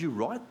 why did you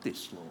write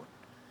this, Lord?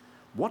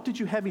 What did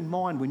you have in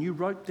mind when you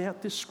wrote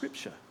out this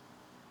scripture?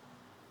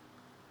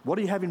 What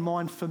do you have in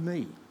mind for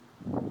me?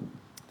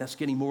 That's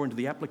getting more into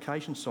the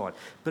application side.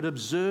 But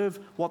observe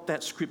what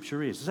that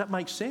scripture is. Does that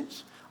make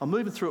sense? I'm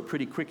moving through it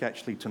pretty quick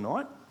actually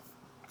tonight.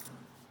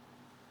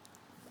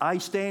 A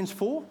stands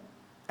for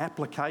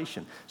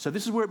application. So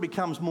this is where it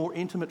becomes more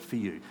intimate for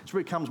you. It's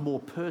where it becomes more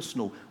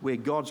personal, where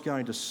God's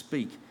going to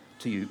speak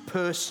to you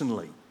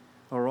personally.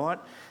 All right?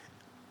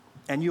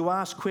 And you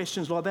ask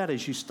questions like that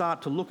as you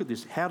start to look at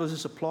this. How does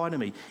this apply to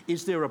me?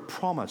 Is there a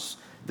promise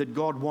that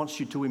God wants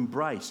you to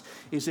embrace?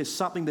 Is there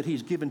something that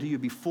He's given to you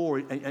before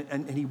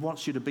and He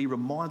wants you to be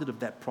reminded of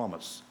that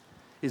promise?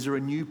 Is there a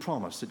new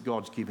promise that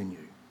God's given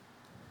you?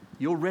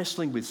 You're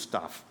wrestling with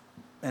stuff.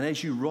 And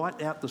as you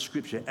write out the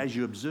scripture, as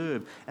you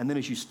observe, and then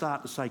as you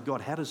start to say,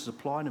 God, how does this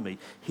apply to me?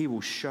 He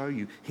will show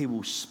you, He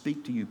will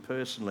speak to you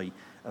personally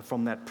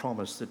from that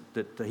promise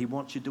that He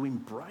wants you to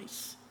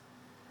embrace.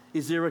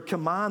 Is there a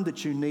command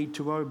that you need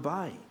to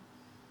obey?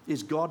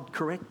 Is God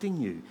correcting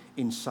you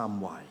in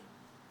some way?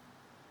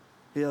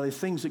 Are there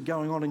things that are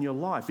going on in your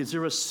life? Is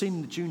there a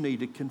sin that you need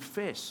to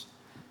confess?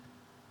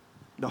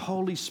 The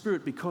Holy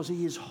Spirit, because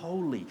He is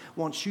holy,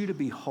 wants you to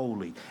be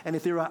holy. And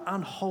if there are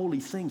unholy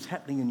things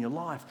happening in your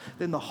life,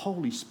 then the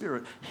Holy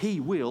Spirit, He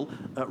will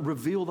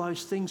reveal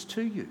those things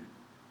to you.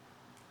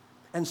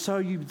 And so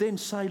you then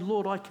say,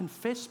 Lord, I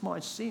confess my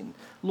sin.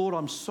 Lord,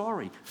 I'm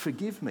sorry.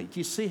 Forgive me. Do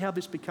you see how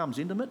this becomes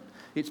intimate?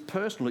 It's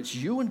personal. It's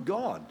you and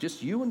God,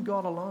 just you and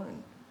God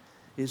alone.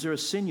 Is there a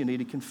sin you need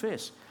to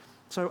confess?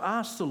 So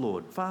ask the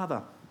Lord,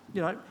 Father,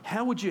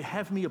 how would you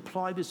have me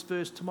apply this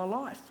verse to my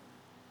life?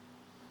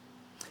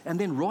 And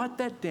then write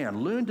that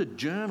down. Learn to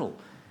journal.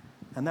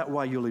 And that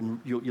way you'll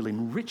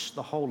enrich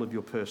the whole of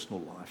your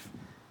personal life,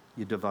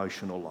 your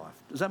devotional life.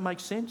 Does that make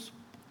sense?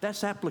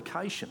 That's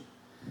application.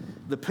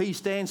 The P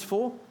stands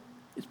for,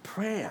 it's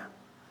prayer.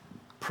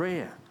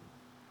 Prayer.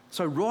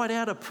 So write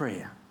out a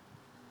prayer.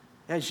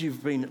 As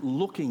you've been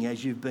looking,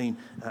 as you've been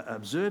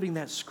observing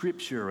that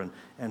scripture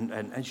and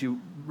as you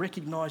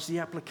recognise the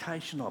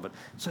application of it.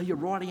 So you're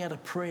writing out a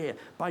prayer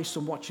based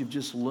on what you've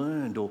just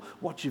learned or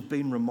what you've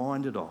been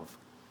reminded of.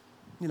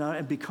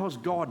 And because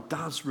God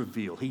does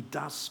reveal, He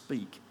does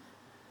speak.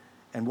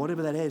 And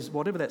whatever that is,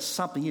 whatever that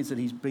something is that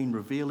He's been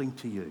revealing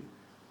to you,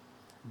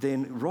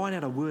 then write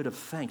out a word of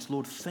thanks.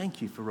 Lord,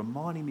 thank you for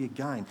reminding me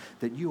again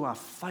that you are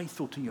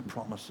faithful to your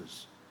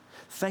promises.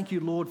 Thank you,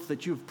 Lord,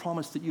 that you've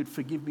promised that you'd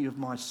forgive me of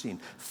my sin.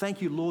 Thank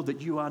you, Lord,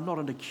 that you are not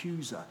an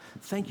accuser.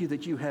 Thank you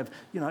that you have,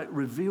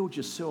 revealed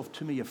yourself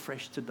to me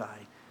afresh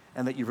today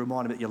and that you've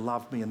reminded me that you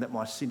love me and that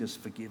my sin is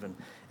forgiven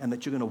and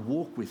that you're going to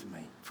walk with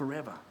me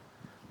forever.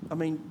 I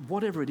mean,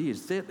 whatever it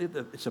is,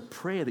 it's a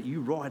prayer that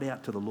you write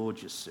out to the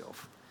Lord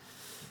yourself.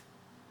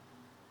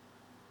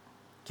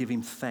 Give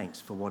Him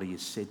thanks for what He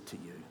has said to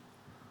you.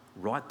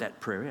 Write that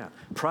prayer out.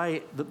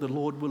 Pray that the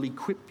Lord will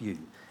equip you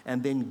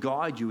and then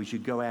guide you as you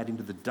go out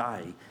into the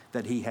day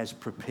that He has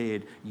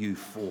prepared you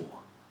for.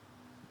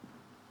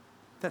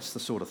 That's the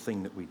sort of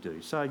thing that we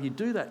do. So if you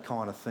do that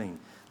kind of thing,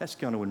 that's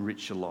going to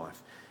enrich your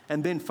life.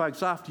 And then,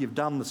 folks, after you've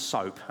done the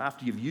soap,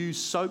 after you've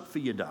used soap for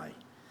your day,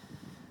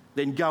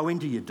 then go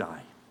into your day.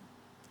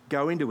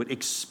 Go into it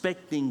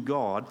expecting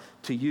God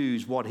to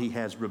use what He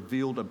has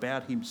revealed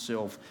about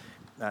Himself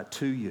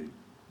to you.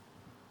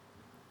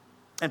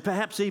 And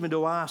perhaps even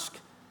to ask,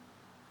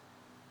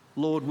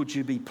 Lord, would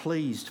you be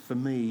pleased for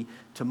me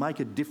to make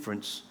a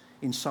difference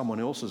in someone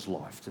else's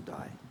life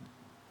today?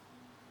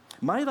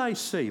 May they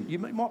see, you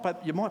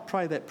might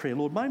pray that prayer,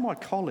 Lord, may my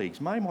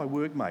colleagues, may my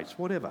workmates,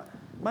 whatever,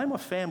 may my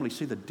family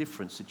see the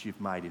difference that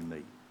you've made in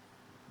me.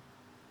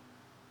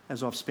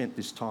 As I've spent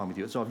this time with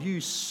you, as I've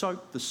used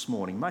soap this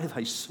morning, may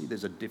they see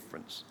there's a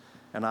difference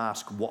and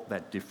ask what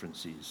that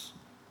difference is.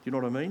 Do you know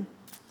what I mean?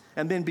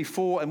 And then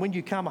when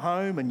you come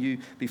home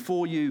and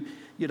before your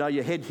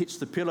head hits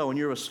the pillow and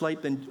you're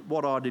asleep, then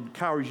what I'd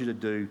encourage you to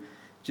do,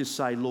 just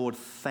say, Lord,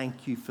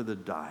 thank you for the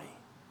day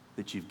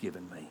that you've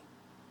given me.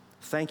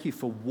 Thank you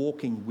for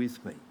walking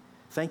with me.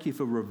 Thank you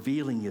for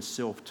revealing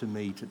yourself to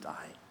me today.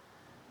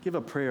 Give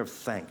a prayer of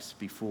thanks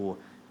before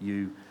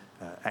you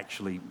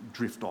actually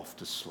drift off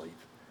to sleep.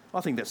 I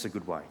think that's a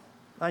good way.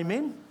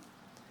 Amen?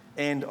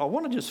 And I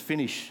want to just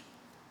finish.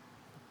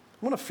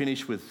 I want to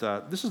finish with,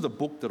 this is the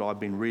book that I've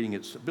been reading.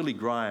 It's Billy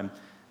Graham.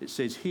 It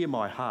says, Hear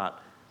my heart,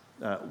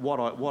 what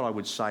I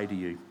would say to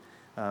you.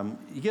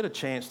 You get a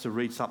chance to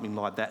read something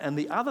like that. And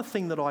the other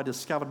thing that I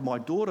discovered, my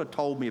daughter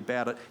told me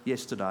about it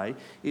yesterday,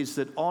 is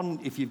that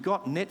if you've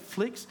got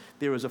Netflix,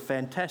 there is a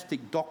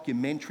fantastic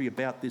documentary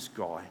about this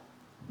guy.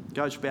 It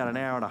goes for about an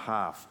hour and a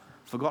half.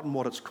 Forgotten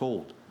what it's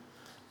called.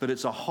 But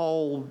it's a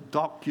whole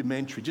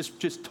documentary.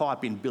 Just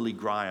type in Billy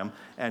Graham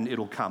and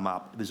it'll come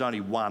up. There's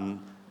only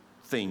one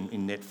thing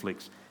in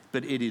Netflix.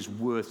 But it is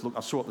look.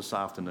 I saw it this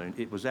afternoon.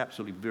 It was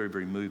absolutely very,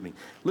 very moving.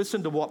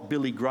 Listen to what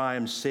Billy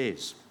Graham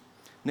says.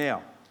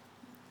 Now,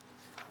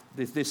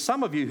 there's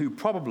some of you who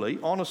probably,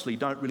 honestly,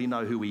 don't really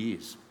know who he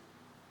is.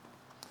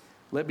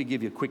 Let me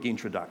give you a quick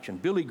introduction.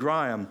 Billy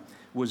Graham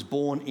was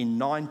born in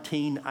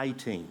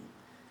 1918.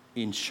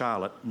 in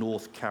Charlotte,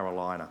 North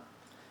Carolina.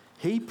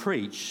 He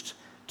preached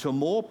to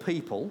more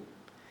people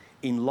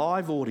in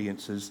live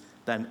audiences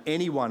than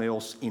anyone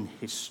else in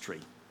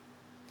history.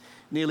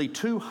 Nearly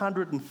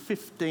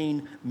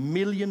 215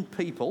 million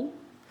people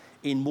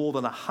in more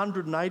than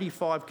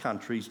 185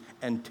 countries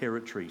and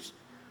territories,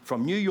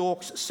 from New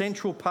York's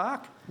Central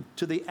Park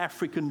to the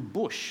African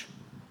bush.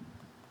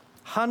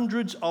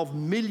 Hundreds of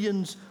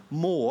millions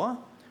more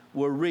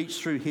were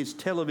reached through his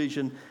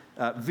television,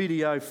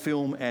 video,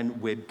 film and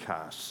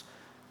webcasts.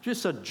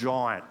 Just a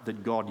giant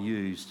that God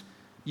used.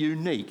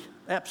 Unique,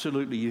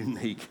 absolutely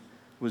unique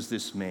was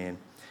this man.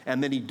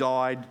 And then he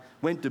died,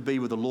 went to be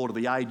with the Lord at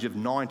the age of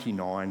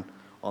 99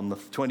 on the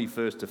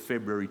 21st of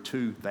February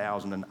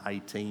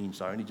 2018,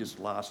 so only just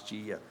last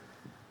year.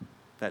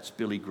 That's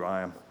Billy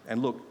Graham.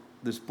 And look,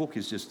 this book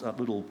is just a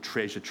little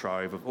treasure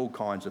trove of all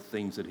kinds of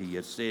things that he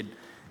has said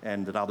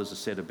and that others have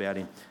said about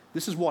him.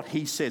 This is what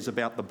he says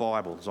about the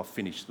Bible as I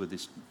finish with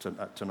this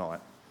tonight.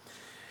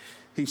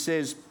 He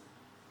says,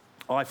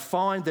 I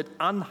find that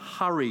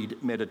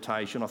unhurried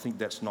meditation, I think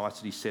that's nice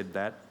that he said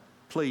that.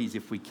 Please,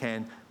 if we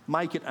can,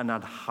 make it an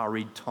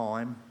unhurried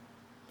time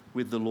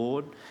with the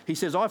Lord. He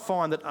says, I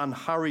find that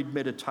unhurried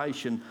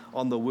meditation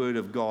on the Word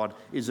of God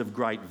is of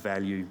great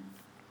value.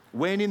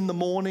 When in the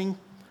morning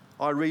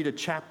I read a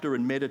chapter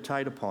and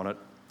meditate upon it,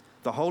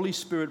 the Holy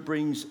Spirit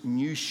brings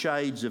new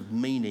shades of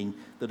meaning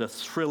that are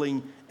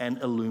thrilling and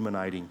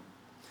illuminating.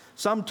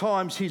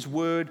 Sometimes His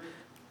Word,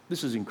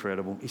 this is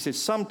incredible, he says,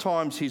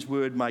 sometimes His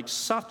Word makes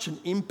such an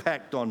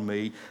impact on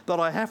me that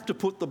I have to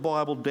put the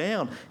Bible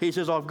down. He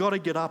says, I've got to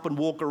get up and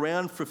walk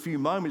around for a few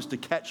moments to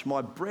catch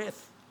my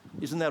breath.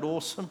 Isn't that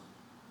awesome?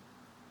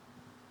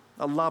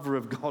 A lover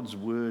of God's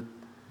Word.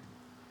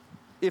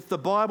 If the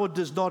Bible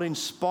does not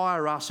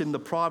inspire us in the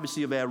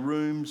privacy of our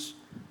rooms,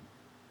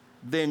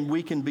 then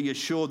we can be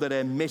assured that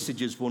our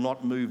messages will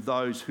not move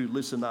those who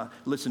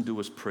listen to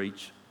us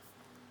preach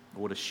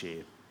or to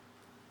share.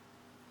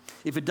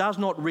 If it does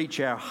not reach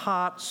our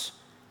hearts,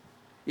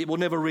 it will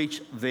never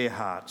reach their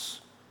hearts.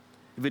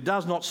 If it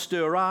does not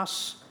stir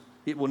us,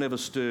 it will never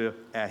stir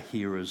our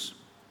hearers.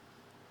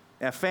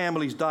 Our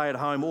family's day at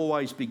home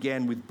always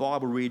began with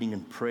Bible reading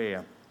and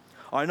prayer.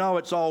 I know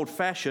it's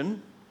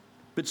old-fashioned,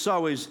 but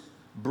so is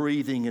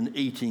breathing and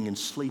eating and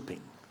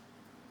sleeping.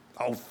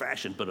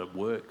 Old-fashioned, but it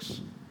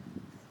works.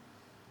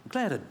 I'm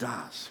glad it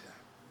does.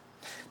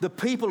 The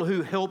people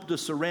who helped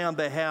us around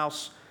the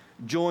house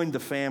joined the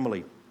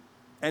family,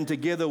 and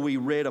together we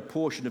read a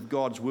portion of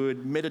God's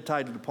Word,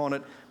 meditated upon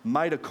it,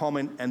 made a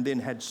comment, and then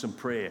had some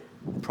prayer.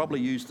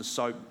 Probably used the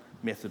soap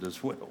method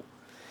as well.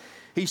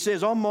 He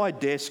says, on my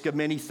desk are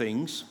many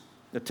things,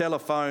 a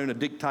telephone, a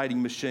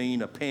dictating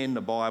machine, a pen,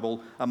 a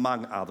Bible,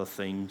 among other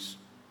things.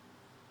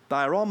 They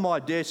are on my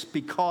desk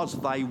because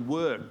they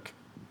work.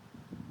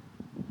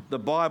 The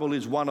Bible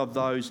is one of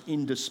those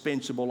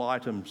indispensable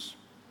items.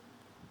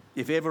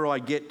 If ever I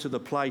get to the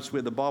place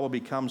where the Bible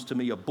becomes to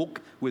me a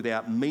book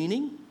without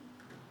meaning,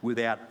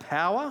 without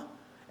power,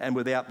 and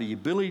without the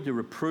ability to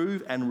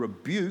reprove and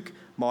rebuke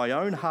my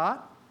own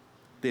heart,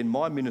 then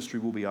my ministry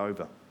will be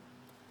over.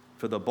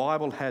 For the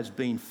Bible has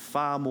been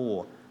far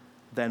more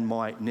than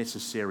my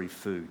necessary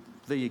food.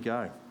 There you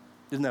go.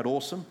 Isn't that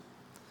awesome?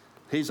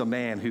 Here's a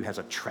man who has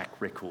a track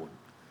record.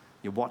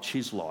 You watch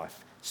his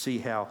life, see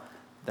how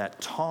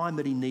that time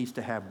that he needs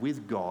to have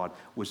with God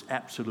was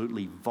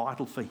absolutely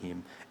vital for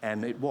him,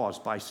 and it was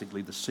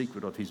basically the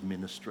secret of his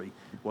ministry,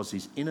 was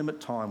his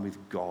intimate time with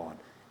God.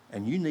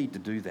 And you need to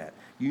do that.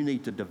 You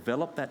need to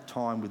develop that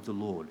time with the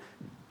Lord.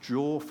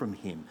 Draw from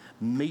Him,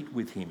 meet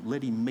with Him,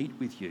 let Him meet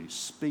with you,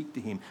 speak to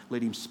Him,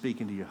 let Him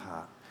speak into your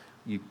heart.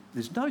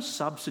 There's no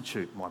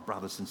substitute, my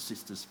brothers and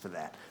sisters, for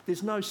that.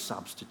 There's no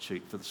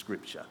substitute for the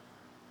Scripture,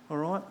 all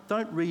right?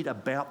 Don't read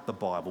about the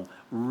Bible,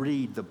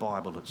 read the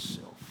Bible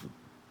itself.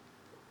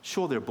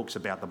 Sure, there are books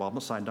about the Bible, I'm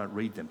not saying don't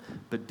read them,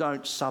 but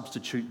don't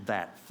substitute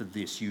that for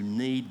this. You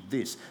need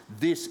this.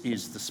 This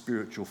is the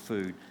spiritual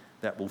food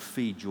that will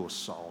feed your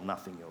soul.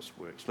 Nothing else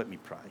works. Let me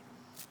pray.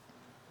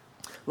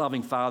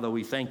 Loving Father,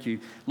 we thank you.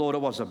 Lord,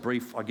 it was a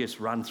brief,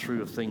 run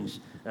through of things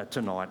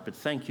tonight, but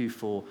thank you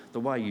for the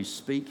way you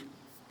speak.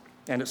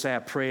 And it's our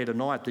prayer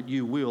tonight that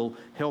you will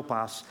help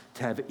us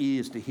to have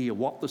ears to hear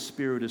what the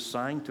Spirit is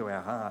saying to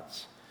our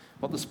hearts,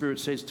 what the Spirit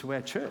says to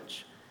our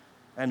church.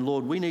 And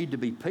Lord, we need to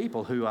be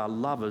people who are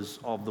lovers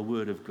of the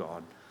Word of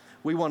God.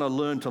 We want to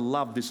learn to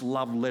love this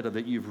love letter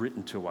that you've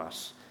written to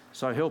us.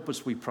 So help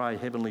us, we pray,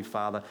 Heavenly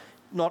Father.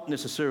 Not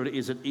necessarily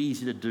is it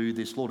easy to do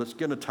this, Lord. It's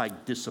going to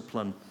take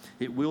discipline.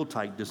 It will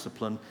take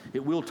discipline.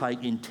 It will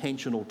take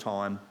intentional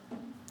time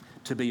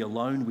to be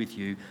alone with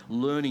you,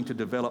 learning to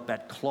develop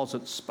that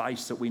closet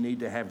space that we need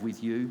to have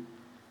with you.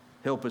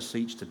 Help us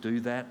each to do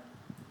that,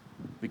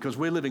 because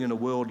we're living in a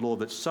world, Lord,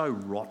 that's so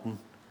rotten.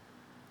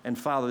 And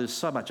Father, there's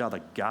so much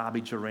other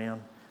garbage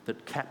around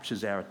that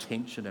captures our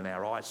attention and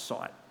our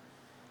eyesight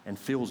and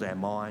fills our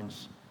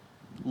minds.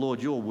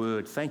 Lord, your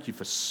word, thank you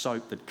for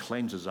soap that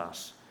cleanses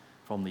us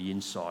from the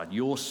inside.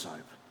 Your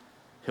soap.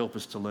 Help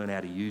us to learn how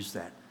to use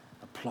that,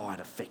 apply it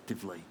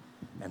effectively,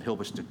 and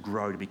help us to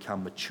grow, to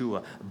become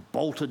mature,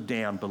 bolted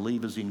down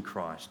believers in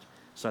Christ,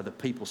 so that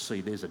people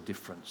see there's a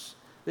difference.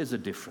 There's a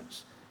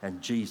difference,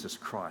 and Jesus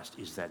Christ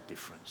is that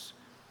difference.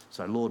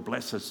 So Lord,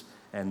 bless us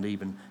and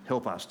even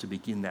help us to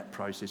begin that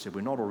process. If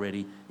we're not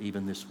already,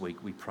 even this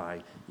week, we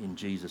pray in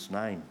Jesus'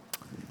 name.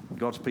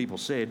 God's people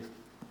said,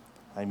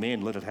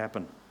 amen, let it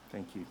happen.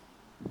 Thank you.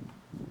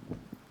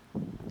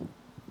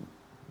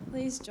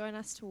 Please join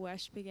us to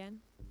worship again.